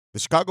The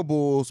Chicago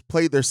Bulls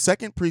played their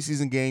second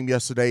preseason game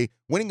yesterday,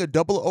 winning a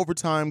double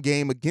overtime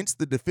game against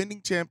the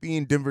defending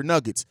champion Denver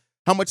Nuggets.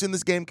 How much in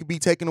this game could be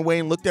taken away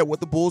and looked at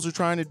what the Bulls are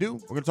trying to do?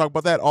 We're going to talk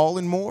about that all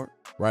and more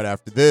right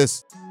after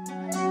this.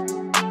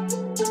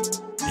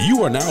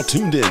 You are now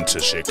tuned in to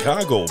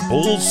Chicago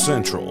Bulls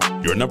Central,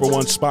 your number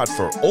one spot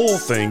for all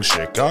things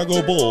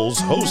Chicago Bulls,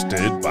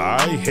 hosted by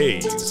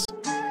Hayes.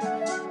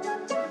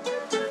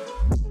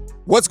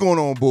 What's going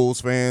on, Bulls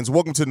fans?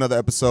 Welcome to another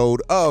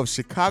episode of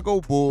Chicago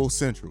Bulls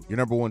Central, your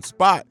number one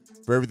spot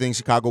for everything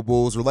Chicago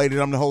Bulls related.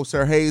 I'm the host,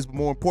 Sir Hayes, but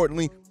more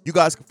importantly, you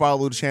guys can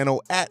follow the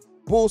channel at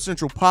Bulls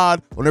Central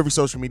Pod on every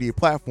social media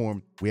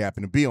platform we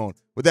happen to be on.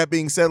 With that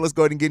being said, let's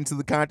go ahead and get into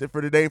the content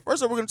for today.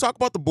 First up, we're going to talk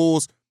about the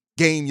Bulls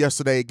game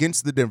yesterday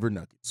against the Denver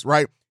Nuggets,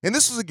 right? And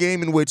this was a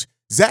game in which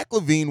Zach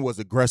LaVine was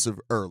aggressive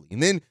early.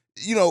 And then,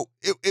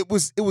 it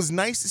was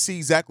nice to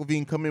see Zach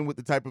LaVine come in with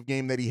the type of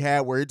game that he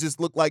had where it just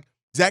looked like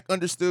Zach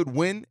understood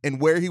when and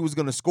where he was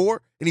going to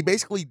score, and he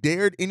basically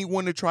dared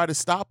anyone to try to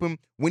stop him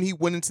when he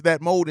went into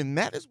that mode, and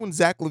that is when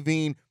Zach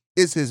LaVine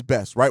is his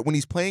best, right? When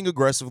he's playing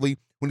aggressively,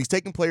 when he's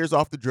taking players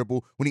off the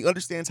dribble, when he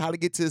understands how to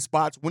get to his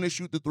spots, when to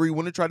shoot the three,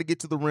 when to try to get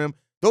to the rim.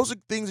 Those are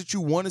things that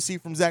you want to see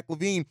from Zach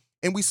LaVine,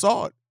 and we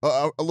saw it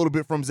a little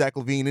bit from Zach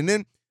LaVine. And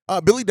then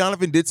Billy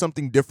Donovan did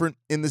something different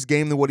in this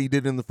game than what he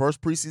did in the first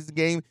preseason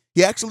game.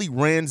 He actually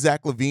ran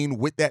Zach LaVine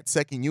with that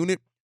second unit.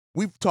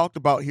 We've talked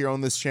about here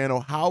on this channel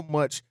how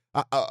much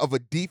of a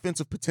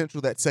defensive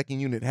potential that second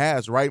unit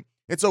has, right?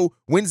 And so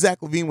when Zach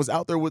LaVine was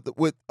out there with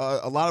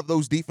a lot of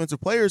those defensive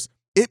players,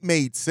 it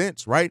made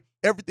sense, right?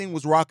 Everything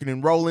was rocking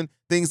and rolling,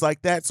 things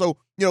like that. So,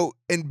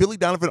 and Billy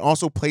Donovan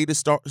also played his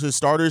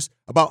starters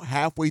about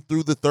halfway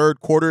through the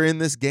third quarter in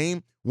this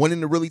game,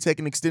 wanting to really take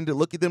an extended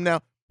look at them.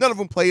 Now, none of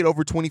them played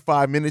over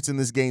 25 minutes in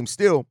this game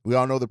still. We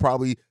all know they're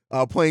probably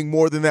playing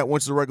more than that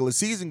once the regular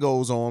season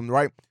goes on,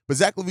 right? But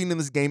Zach LaVine in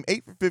this game,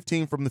 8 for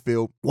 15 from the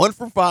field, 1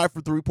 for 5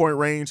 for three-point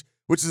range,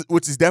 which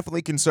is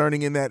definitely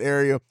concerning in that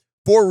area.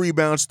 4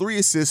 rebounds, 3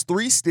 assists,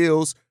 3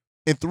 steals,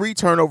 and 3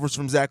 turnovers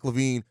from Zach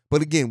LaVine.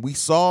 But again, we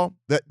saw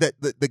that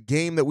the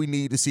game that we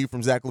need to see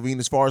from Zach LaVine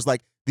as far as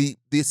like the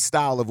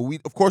style of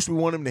it. Of course, we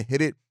want him to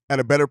hit it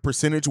at a better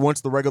percentage once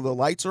the regular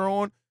lights are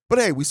on. But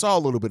hey, we saw a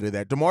little bit of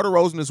that. DeMar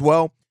DeRozan as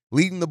well,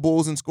 leading the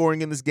Bulls in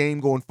scoring in this game,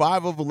 going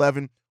 5 of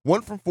 11,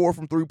 1 from 4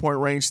 from three-point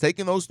range,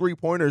 taking those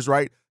three-pointers,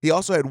 right? He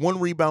also had 1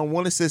 rebound,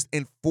 1 assist,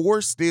 and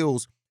 4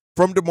 steals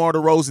from DeMar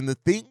DeRozan. The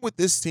thing with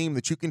this team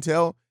that you can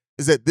tell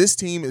is that this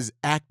team is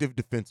active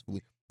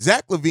defensively.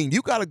 Zach LaVine,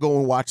 you got to go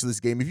and watch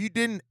this game. If you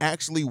didn't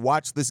actually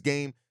watch this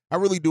game, I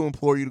really do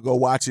implore you to go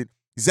watch it.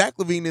 Zach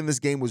LaVine in this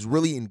game was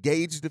really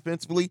engaged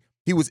defensively.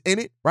 He was in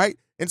it, right?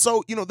 And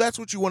so, that's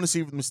what you want to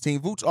see from this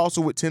team. Vooch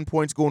also with 10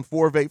 points, going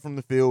 4 of 8 from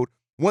the field,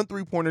 1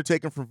 three-pointer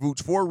taken from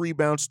Vooch, 4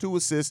 rebounds, 2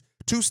 assists,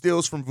 2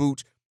 steals from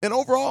Vooch. And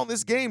overall in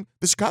this game,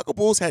 the Chicago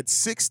Bulls had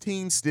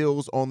 16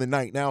 steals on the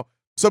night. Now,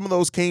 some of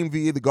those came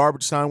via the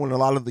garbage time when a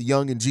lot of the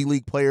young and G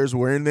League players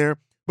were in there.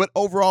 But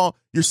overall,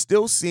 you're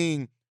still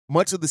seeing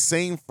much of the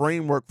same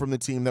framework from the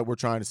team that we're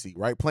trying to see,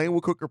 right? Playing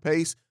with quicker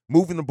pace,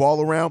 moving the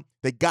ball around.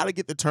 They got to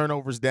get the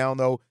turnovers down,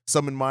 though.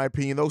 Some, in my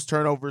opinion, those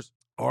turnovers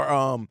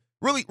are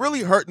really,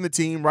 really hurting the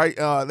team, right?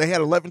 They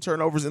had 11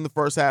 turnovers in the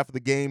first half of the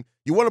game.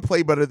 You want to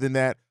play better than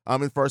that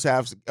in first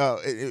halves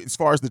as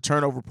far as the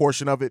turnover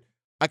portion of it.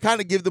 I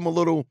kind of give them a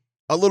little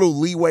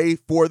leeway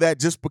for that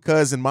just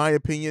because, in my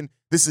opinion,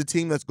 this is a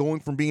team that's going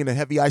from being a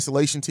heavy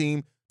isolation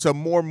team to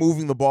more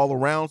moving the ball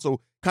around.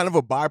 So kind of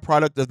a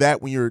byproduct of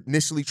that when you're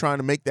initially trying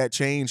to make that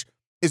change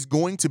is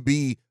going to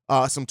be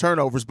some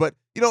turnovers. But,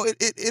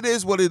 it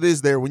is what it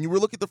is there. When you were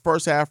looking at the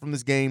first half from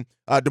this game,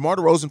 DeMar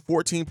DeRozan,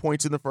 14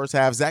 points in the first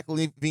half. Zach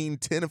LaVine,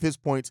 10 of his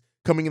points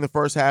coming in the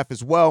first half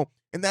as well.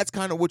 And that's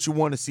kind of what you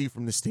want to see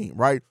from this team,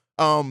 right?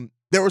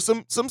 There were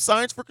some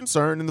signs for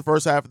concern in the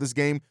first half of this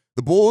game.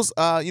 The Bulls,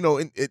 as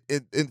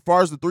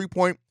far as the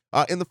three-point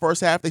in the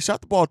first half, they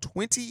shot the ball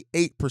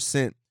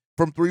 28%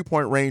 from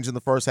three-point range in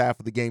the first half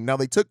of the game. Now,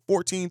 they took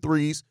 14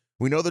 threes.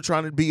 We know they're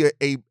trying to be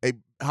a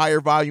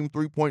higher volume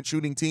three-point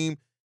shooting team.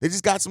 They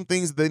just got some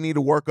things that they need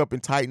to work up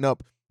and tighten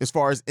up as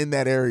far as in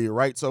that area,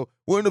 right? So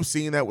we'll end up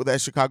seeing that with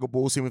that Chicago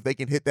Bulls team if they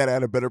can hit that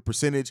at a better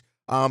percentage.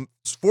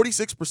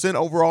 46%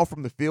 overall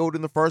from the field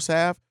in the first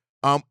half,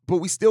 but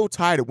we still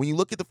tied it. When you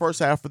look at the first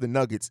half for the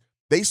Nuggets,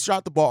 they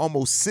shot the ball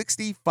almost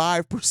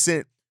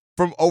 65%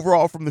 from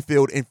overall from the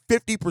field and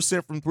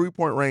 50% from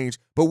three-point range,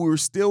 but we were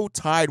still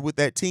tied with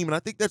that team. And I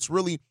think that's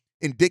really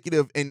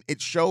indicative, and it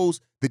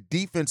shows the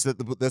defense that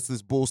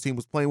this Bulls team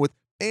was playing with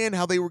and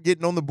how they were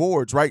getting on the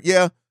boards, right?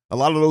 Yeah, a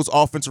lot of those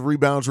offensive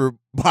rebounds were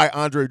by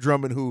Andre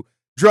Drummond, who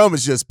Drum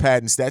is just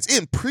padding stats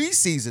in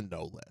preseason,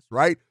 no less,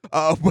 right?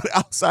 But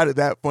outside of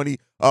that funny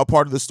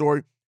part of the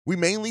story, we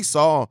mainly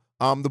saw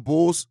the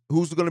Bulls,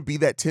 who's going to be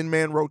that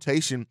 10-man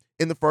rotation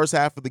in the first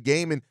half of the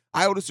game. And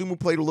I would assume we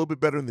played a little bit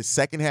better in the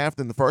second half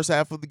than the first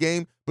half of the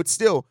game. But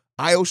still,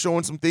 Io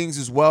showing some things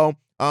as well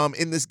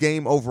in this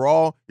game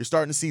overall. You're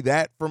starting to see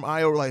that from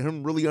Io, like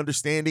him really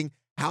understanding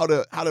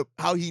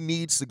how he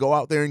needs to go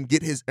out there and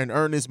get and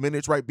earn his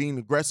minutes, right? Being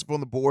aggressive on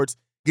the boards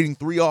getting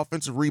 3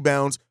 offensive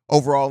rebounds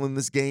overall in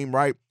this game,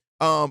 right?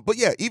 But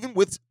yeah, even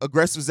with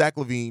aggressive Zach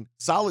LaVine,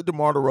 solid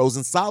DeMar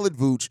DeRozan, solid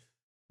Vooch,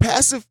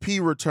 passive P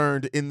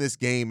returned in this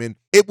game, and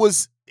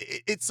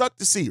it sucked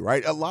to see,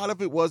 right? A lot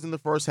of it was in the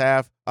first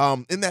half.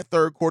 In that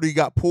third quarter, he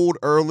got pulled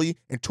early,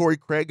 and Torrey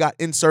Craig got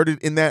inserted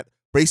in that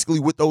basically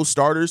with those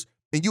starters,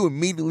 and you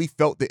immediately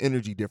felt the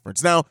energy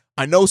difference. Now,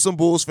 I know some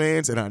Bulls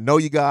fans, and I know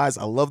you guys,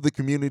 I love the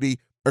community,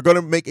 are going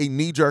to make a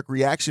knee-jerk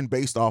reaction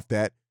based off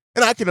that,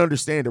 and I can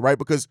understand it, right?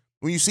 Because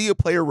when you see a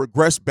player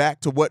regress back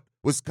to what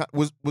was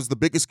the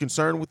biggest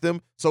concern with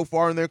them so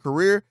far in their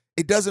career,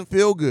 it doesn't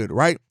feel good,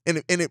 right?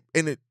 And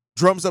it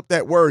drums up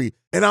that worry.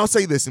 And I'll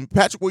say this, and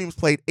Patrick Williams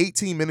played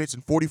 18 minutes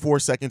and 44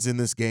 seconds in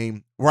this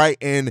game, right?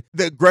 And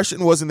the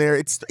aggression wasn't there.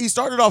 He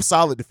started off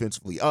solid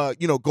defensively,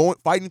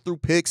 fighting through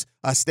picks,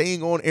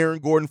 staying on Aaron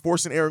Gordon,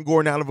 forcing Aaron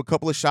Gordon out of a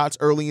couple of shots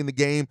early in the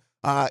game.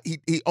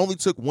 He only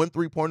took 1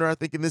 3-pointer, I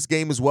think, in this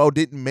game as well,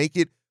 didn't make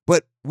it.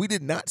 But we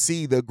did not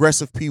see the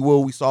aggressive P.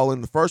 Will we saw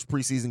in the first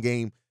preseason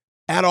game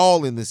at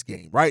all in this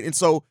game, right? And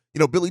so,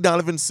 Billy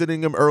Donovan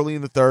sitting him early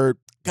in the third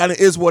kind of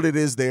is what it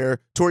is there.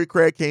 Torrey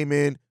Craig came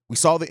in. We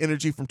saw the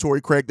energy from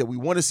Torrey Craig that we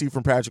want to see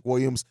from Patrick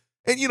Williams.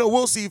 And,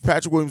 we'll see if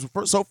Patrick Williams,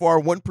 so far,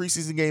 1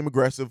 preseason game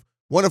aggressive,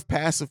 1 of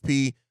passive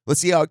P. Let's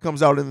see how it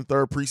comes out in the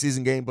third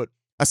preseason game. But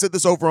I said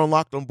this over on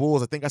Locked on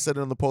Bulls. I think I said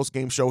it on the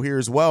post-game show here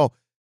as well.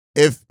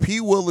 If P.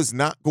 Will is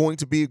not going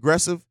to be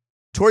aggressive,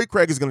 Torrey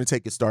Craig is going to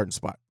take his starting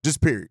spot.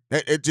 Just period.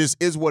 It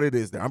just is what it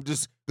is there. I'm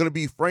just going to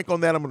be frank on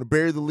that. I'm going to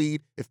bury the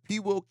lead. If P.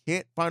 Will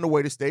can't find a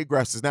way to stay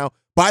aggressive. Now,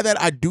 by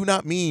that, I do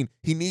not mean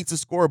he needs to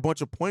score a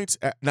bunch of points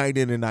night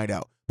in and night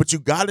out. But you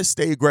got to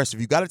stay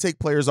aggressive. You got to take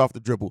players off the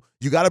dribble.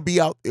 You got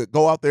to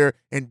go out there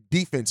and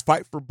defense,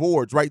 fight for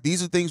boards, right?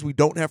 These are things we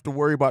don't have to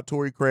worry about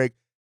Torrey Craig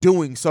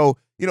doing. So,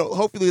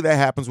 hopefully that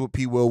happens with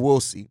P. Will.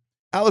 We'll see.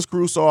 Alex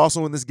Caruso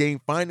also in this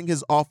game finding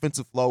his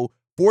offensive flow.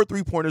 4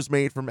 3-pointers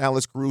made from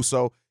Alex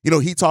Caruso.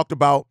 He talked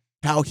about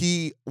how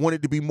he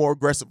wanted to be more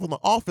aggressive on the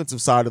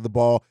offensive side of the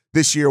ball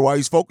this year. While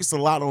he's focused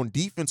a lot on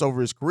defense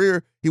over his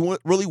career, he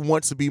really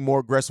wants to be more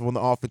aggressive on the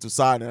offensive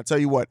side. And I tell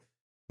you what,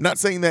 I'm not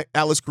saying that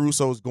Alex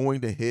Caruso is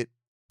going to hit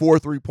 4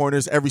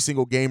 3-pointers every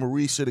single game, or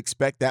we should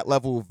expect that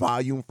level of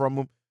volume from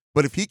him.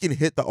 But if he can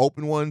hit the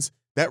open ones,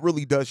 that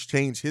really does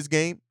change his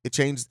game. It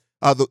changed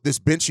this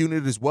bench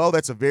unit as well.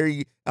 That's a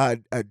very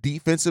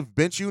defensive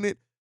bench unit.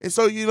 And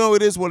so,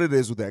 it is what it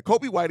is with that.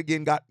 Coby White,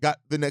 again, got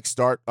the next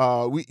start.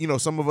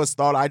 Some of us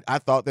thought, I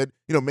thought that,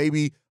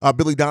 maybe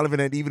Billy Donovan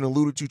had even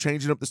alluded to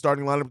changing up the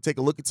starting lineup to take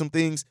a look at some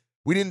things.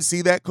 We didn't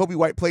see that. Coby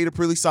White played a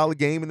pretty solid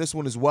game in this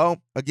one as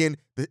well. Again,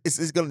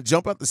 is going to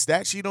jump out the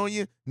stat sheet on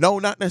you? No,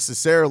 not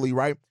necessarily,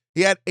 right?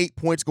 He had 8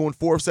 points going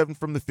 4 of 7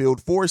 from the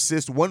field, 4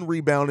 assists, 1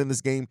 rebound in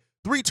this game,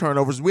 3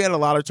 turnovers. We had a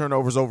lot of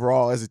turnovers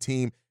overall as a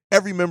team.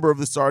 Every member of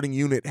the starting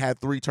unit had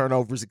 3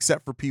 turnovers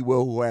except for P.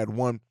 Will, who had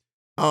 1.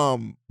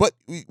 But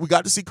we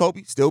got to see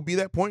Coby still be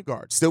that point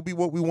guard, still be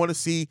what we want to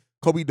see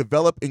Coby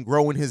develop and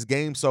grow in his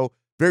game. So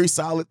very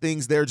solid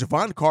things there.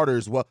 Jevon Carter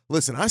as well.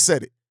 Listen, I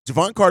said it.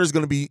 Jevon Carter is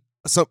going to be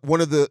one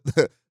of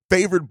the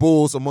favorite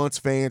Bulls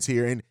amongst fans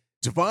here. And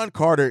Jevon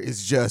Carter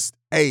is just,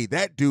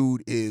 that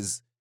dude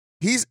is,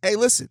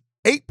 listen,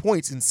 8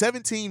 points in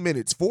 17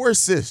 minutes, 4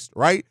 assists,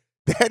 right?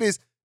 That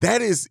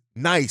is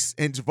nice.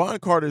 And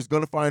Jevon Carter is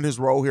going to find his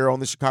role here on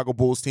the Chicago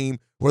Bulls team,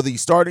 whether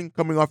he's starting,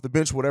 coming off the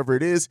bench, whatever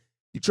it is.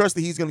 You trust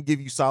that he's going to give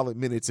you solid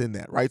minutes in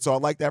that, right? So I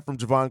like that from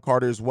Jevon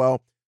Carter as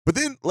well. But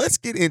then let's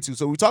get into,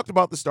 so we talked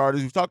about the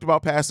starters. We've talked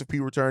about passive P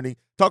returning,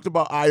 talked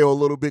about Ayo a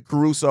little bit,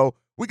 Caruso.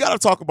 We got to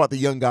talk about the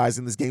young guys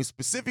in this game,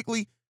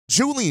 specifically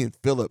Julian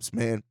Phillips,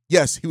 man.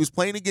 Yes, he was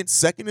playing against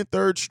second and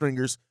third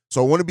stringers,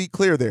 so I want to be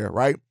clear there,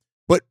 right?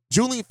 But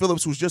Julian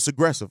Phillips was just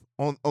aggressive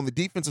on the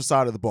defensive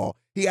side of the ball.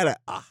 He had a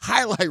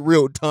highlight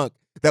reel dunk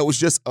that was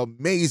just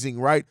amazing,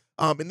 right?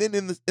 And then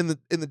in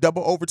the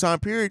double overtime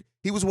period,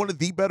 he was one of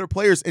the better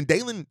players. And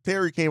Dalen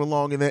Terry came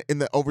along in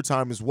the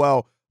overtime as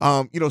well.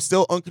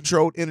 Still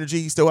uncontrolled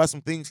energy. He still has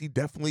some things he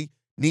definitely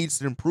needs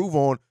to improve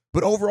on.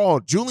 But overall,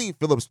 Julian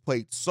Phillips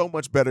played so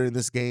much better in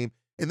this game.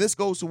 And this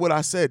goes to what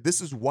I said. This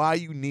is why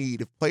you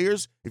need,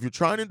 if you're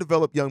trying to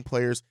develop young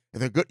players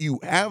and they're good, you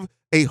have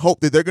a hope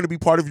that they're going to be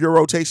part of your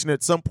rotation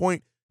at some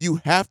point, you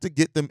have to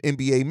get them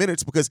NBA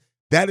minutes, because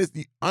that is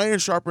the iron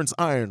sharpens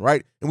iron,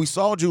 right? And we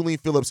saw Julian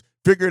Phillips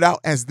figure it out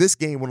as this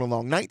game went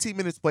along. 19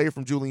 minutes played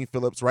from Julian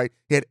Phillips, right?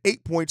 He had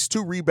 8 points,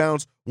 2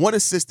 rebounds, 1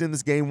 assist in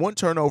this game, 1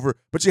 turnover.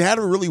 But you had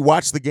to really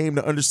watch the game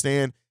to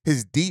understand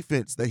his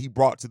defense that he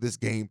brought to this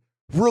game.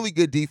 Really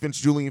good defense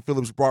Julian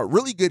Phillips brought.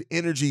 Really good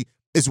energy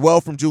as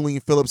well from Julian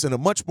Phillips, and a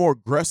much more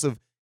aggressive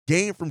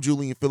game from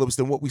Julian Phillips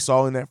than what we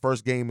saw in that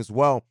first game as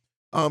well.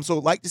 So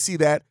like to see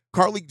that.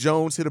 Carlik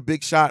Jones hit a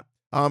big shot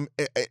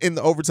in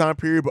the overtime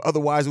period, but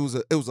otherwise it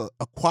was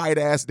a quiet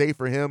ass day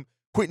for him.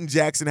 Quentin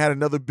Jackson had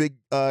another big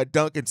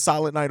dunk and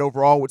solid night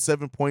overall with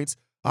 7 points.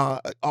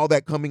 All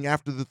that coming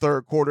after the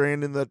third quarter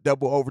and in the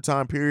double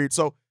overtime period.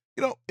 So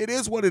it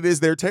is what it is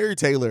there. Terry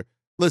Taylor,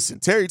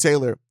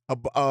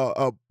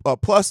 a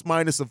plus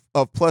minus of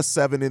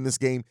 +7 in this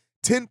game.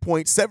 10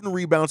 points, 7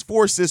 rebounds,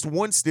 4 assists,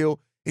 1 steal.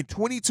 in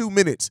 22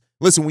 minutes.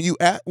 Listen, when you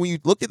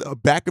look at the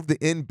back of the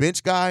end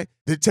bench guy,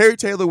 the Terry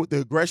Taylor with the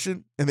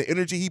aggression and the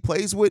energy he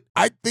plays with,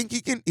 I think he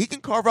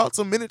can carve out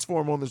some minutes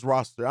for him on this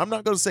roster. I'm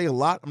not going to say a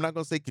lot. I'm not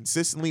going to say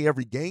consistently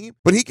every game,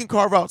 but he can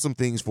carve out some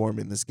things for him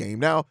in this game.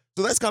 Now,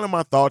 so that's kind of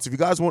my thoughts. If you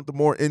guys want the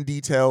more in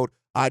detailed,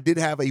 I did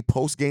have a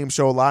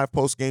live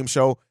post-game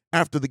show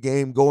after the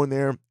game. Go in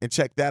there and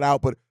check that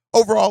out. But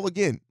overall,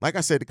 again, like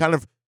I said, to kind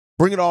of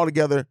bring it all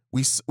together,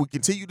 we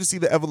continue to see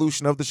the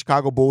evolution of the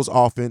Chicago Bulls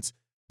offense.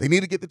 They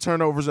need to get the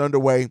turnovers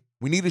underway.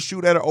 We need to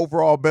shoot at an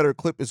overall better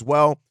clip as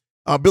well.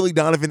 Billy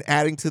Donovan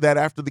adding to that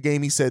after the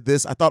game, he said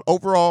this: I thought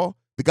overall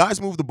the guys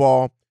moved the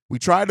ball. We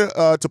tried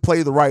to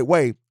play the right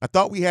way. I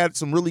thought we had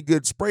some really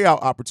good spray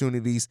out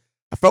opportunities.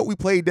 I felt we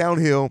played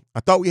downhill. I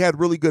thought we had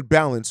really good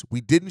balance.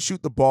 We didn't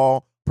shoot the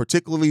ball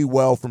particularly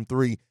well from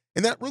three.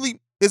 And that really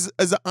is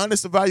an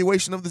honest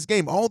evaluation of this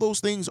game. All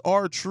those things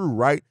are true,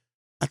 right?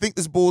 I think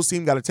this Bulls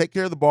team got to take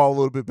care of the ball a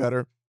little bit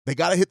better. They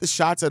got to hit the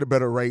shots at a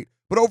better rate.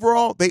 But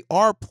overall, they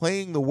are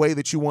playing the way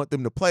that you want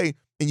them to play,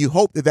 and you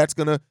hope that that's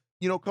going to,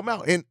 come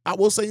out. And I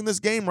will say in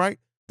this game, right,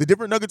 the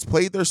Denver Nuggets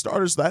played their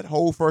starters that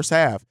whole first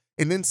half,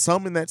 and then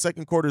some in that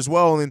second quarter as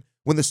well. And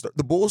when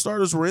the Bulls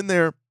starters were in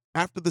there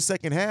after the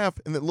second half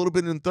and a little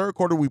bit in the third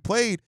quarter we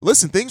played,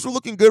 listen, things were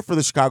looking good for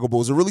the Chicago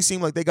Bulls. It really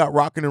seemed like they got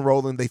rocking and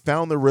rolling. They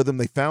found their rhythm.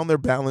 They found their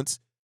balance.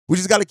 We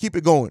just got to keep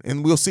it going,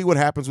 and we'll see what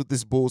happens with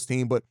this Bulls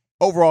team. But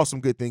overall,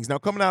 some good things. Now,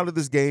 coming out of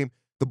this game,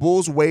 the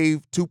Bulls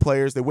waived two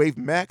players. They waived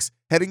Max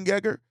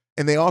Hettengegger,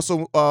 and they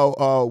also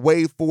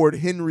waived forward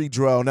Henry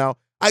Drell. Now,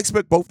 I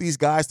expect both these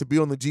guys to be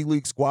on the G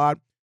League squad,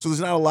 so there's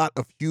not a lot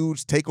of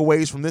huge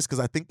takeaways from this because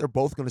I think they're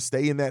both going to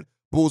stay in that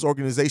Bulls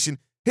organization.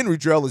 Henry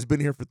Drell has been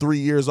here for 3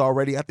 years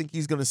already. I think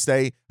he's going to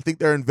stay. I think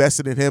they're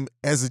invested in him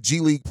as a G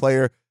League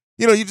player.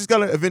 You just got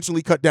to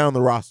eventually cut down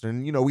the roster.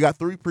 And, we got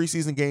 3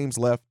 preseason games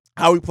left.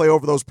 How we play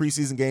over those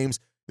preseason games,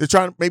 they're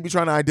trying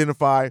to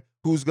identify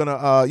who's going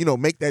to,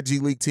 make that G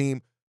League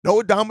team. No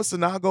Adama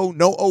Sanago,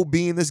 no OB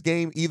in this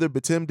game either.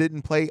 Batum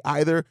didn't play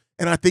either.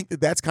 And I think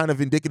that that's kind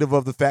of indicative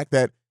of the fact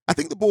that I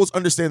think the Bulls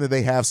understand that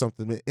they have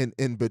something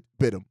in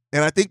Batum.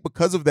 And I think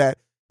because of that,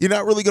 you're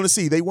not really going to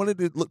see. They wanted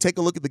to take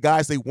a look at the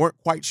guys. They weren't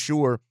quite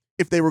sure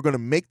if they were going to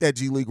make that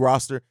G League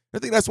roster. I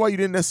think that's why you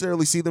didn't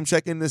necessarily see them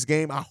check in this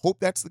game. I hope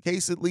that's the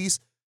case at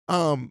least.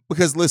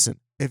 Because, listen,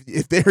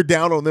 if they're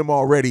down on them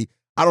already,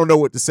 I don't know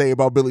what to say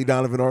about Billy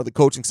Donovan or the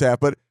coaching staff.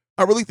 But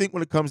I really think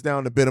when it comes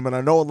down to Batum, and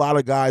I know a lot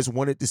of guys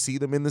wanted to see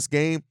them in this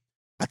game,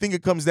 I think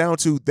it comes down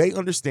to they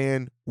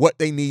understand what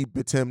they need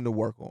Batum to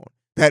work on.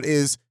 That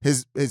is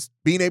his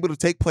being able to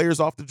take players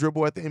off the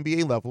dribble at the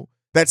NBA level.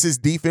 That's his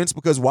defense,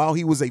 because while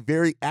he was a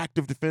very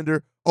active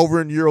defender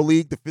over in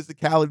EuroLeague, the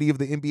physicality of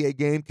the NBA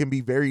game can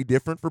be very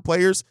different for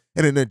players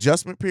in an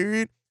adjustment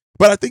period.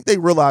 But I think they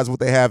realize what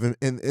they have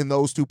in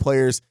those two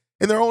players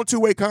in their own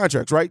two-way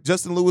contracts, right?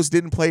 Justin Lewis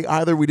didn't play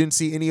either. We didn't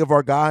see any of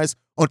our guys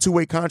on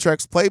two-way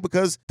contracts play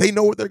because they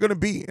know what they're going to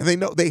be. And they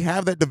know they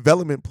have that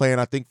development plan,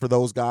 I think, for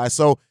those guys.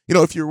 So,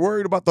 if you're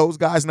worried about those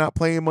guys not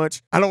playing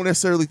much, I don't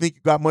necessarily think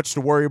you got much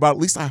to worry about.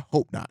 At least I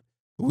hope not.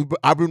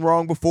 I've been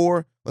wrong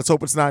before. Let's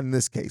hope it's not in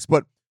this case.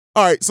 But,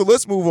 all right, so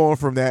let's move on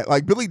from that.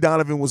 Like, Billy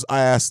Donovan was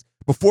asked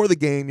before the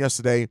game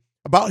yesterday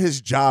about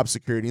his job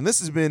security. And this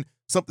has been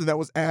something that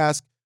was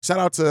asked. Shout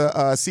out to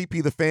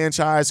CP the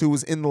Franchise, who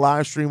was in the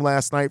live stream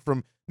last night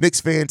from Knicks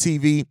Fan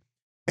TV.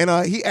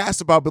 And he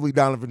asked about Billy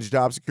Donovan's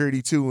job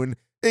security too. And,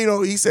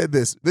 he said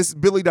this.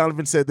 Billy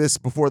Donovan said this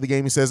before the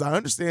game. He says, I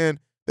understand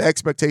the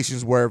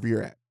expectations wherever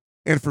you're at.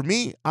 And for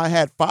me, I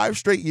had 5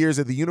 straight years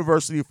at the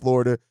University of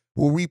Florida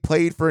where we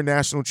played for a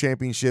national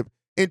championship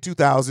in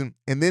 2000,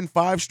 and then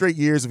 5 straight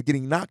years of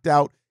getting knocked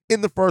out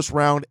in the first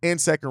round and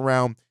second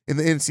round in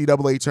the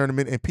NCAA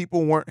tournament, and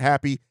people weren't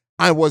happy.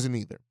 I wasn't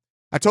either.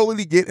 I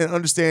totally get and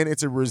understand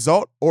it's a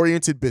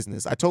result-oriented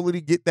business. I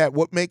totally get that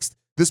what makes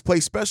this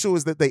place special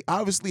is that they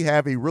obviously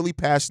have a really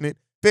passionate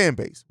fan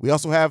base. We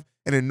also have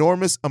an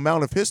enormous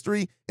amount of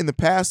history in the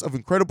past of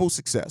incredible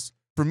success.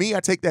 For me, I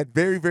take that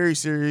very, very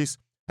serious.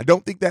 I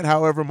don't think that,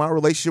 however, my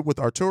relationship with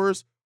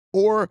Arturas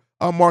or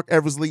Mark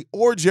Eversley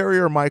or Jerry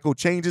or Michael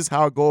changes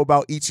how I go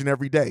about each and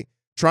every day,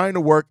 trying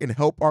to work and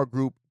help our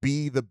group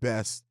be the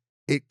best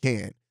it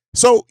can.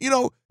 So,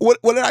 what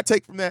did I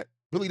take from that?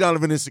 Billy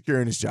Donovan is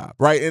secure in his job,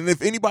 right? And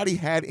if anybody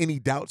had any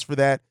doubts for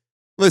that,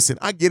 listen,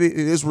 I get it. It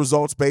is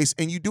results-based,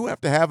 and you do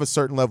have to have a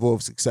certain level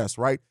of success,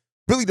 right?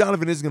 Billy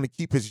Donovan is going to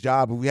keep his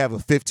job if we have a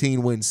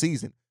 15-win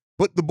season.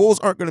 But the Bulls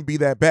aren't going to be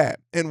that bad.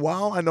 And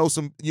while I know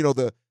some,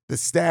 the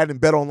stat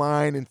and Bet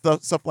Online and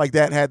stuff like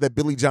that had that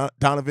Billy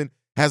Donovan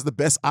has the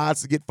best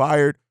odds to get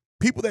fired,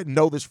 people that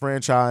know this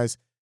franchise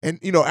and,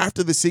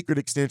 after the secret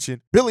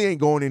extension, Billy ain't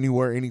going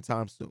anywhere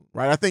anytime soon,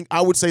 right? I think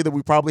I would say that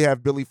we probably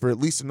have Billy for at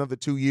least another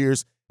 2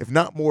 years, if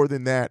not more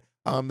than that.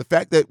 The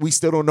fact that we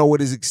still don't know what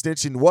his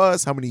extension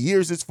was, how many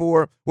years it's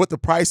for, what the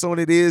price on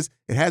it is,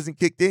 it hasn't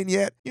kicked in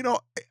yet.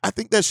 I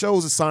think that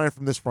shows a sign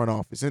from this front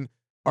office. And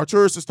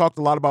Arturas has talked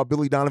a lot about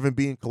Billy Donovan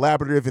being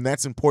collaborative, and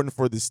that's important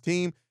for this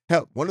team.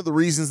 Hell, one of the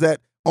reasons that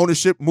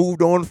ownership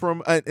moved on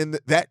from, and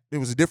that it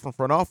was a different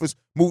front office,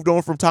 moved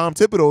on from Tom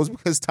Thibodeau's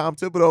because Tom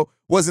Thibodeau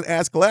wasn't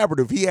as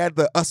collaborative. He had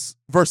the us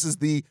versus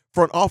the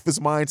front office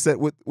mindset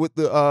with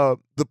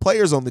the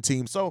players on the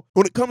team. So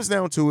when it comes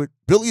down to it,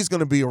 Billy is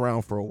going to be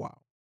around for a while.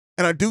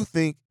 And I do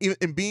think,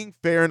 in being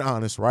fair and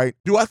honest, right,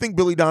 do I think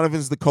Billy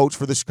Donovan's the coach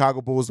for the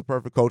Chicago Bulls, the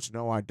perfect coach?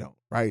 No, I don't,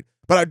 right?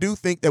 But I do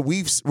think that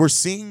we're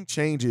seeing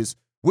changes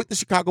with the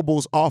Chicago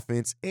Bulls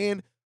offense,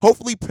 and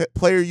hopefully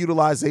player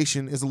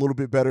utilization is a little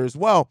bit better as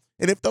well.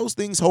 And if those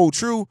things hold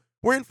true,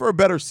 we're in for a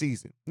better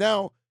season.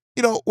 Now,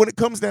 when it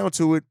comes down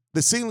to it,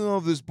 the ceiling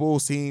of this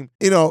Bulls team,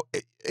 it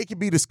can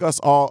be discussed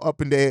all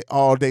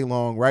day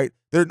long, right?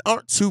 There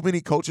aren't too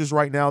many coaches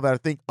right now that I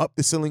think up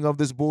the ceiling of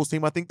this Bulls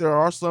team. I think there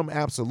are some,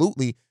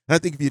 absolutely. And I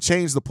think if you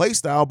change the play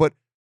style, but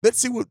let's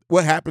see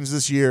what happens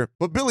this year.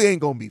 But Billy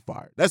ain't going to be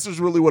fired. That's just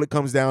really what it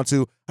comes down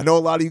to. I know a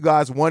lot of you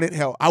guys want it.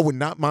 Hell, I would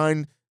not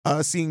mind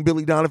seeing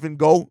Billy Donovan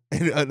go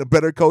and a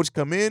better coach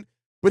come in,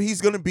 but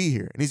he's going to be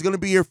here, and he's going to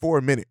be here for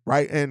a minute,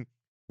 right? And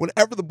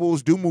whenever the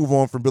Bulls do move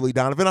on from Billy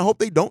Donovan, I hope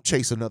they don't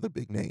chase another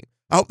big name.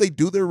 I hope they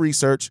do their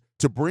research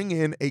to bring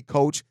in a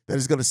coach that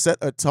is going to set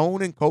a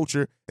tone and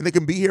culture, and they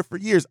can be here for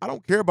years. I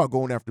don't care about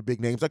going after big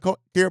names. I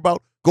care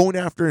about going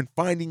after and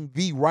finding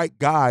the right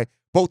guy,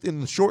 both in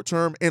the short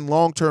term and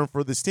long term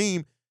for this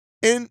team.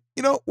 And,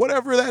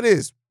 whatever that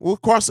is, we'll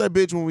cross that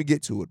bridge when we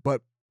get to it.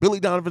 But Billy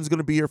Donovan's going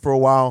to be here for a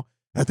while.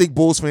 I think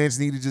Bulls fans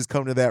need to just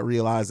come to that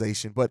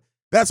realization. But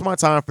that's my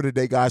time for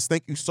today, guys.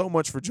 Thank you so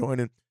much for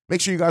joining.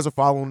 Make sure you guys are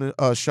following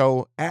the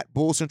show at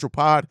Bulls Central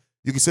Pod.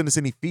 You can send us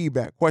any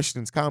feedback,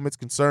 questions, comments,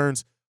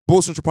 concerns,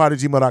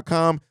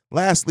 bullscentralpod@gmail.com.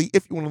 Lastly,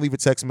 if you want to leave a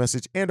text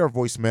message and our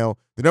voicemail,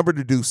 the number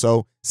to do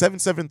so,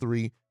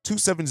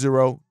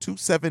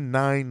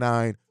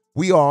 773-270-2799.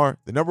 We are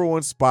the number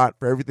one spot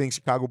for everything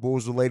Chicago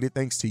Bulls related,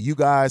 thanks to you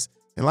guys.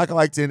 And like I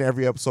like to end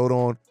every episode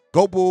on,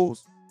 go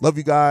Bulls. Love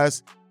you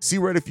guys. See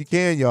red if you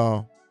can,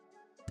 y'all.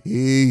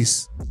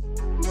 Peace.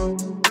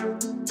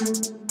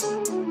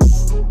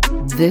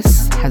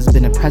 This has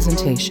been a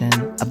presentation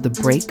of the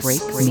Break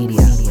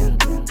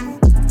Media.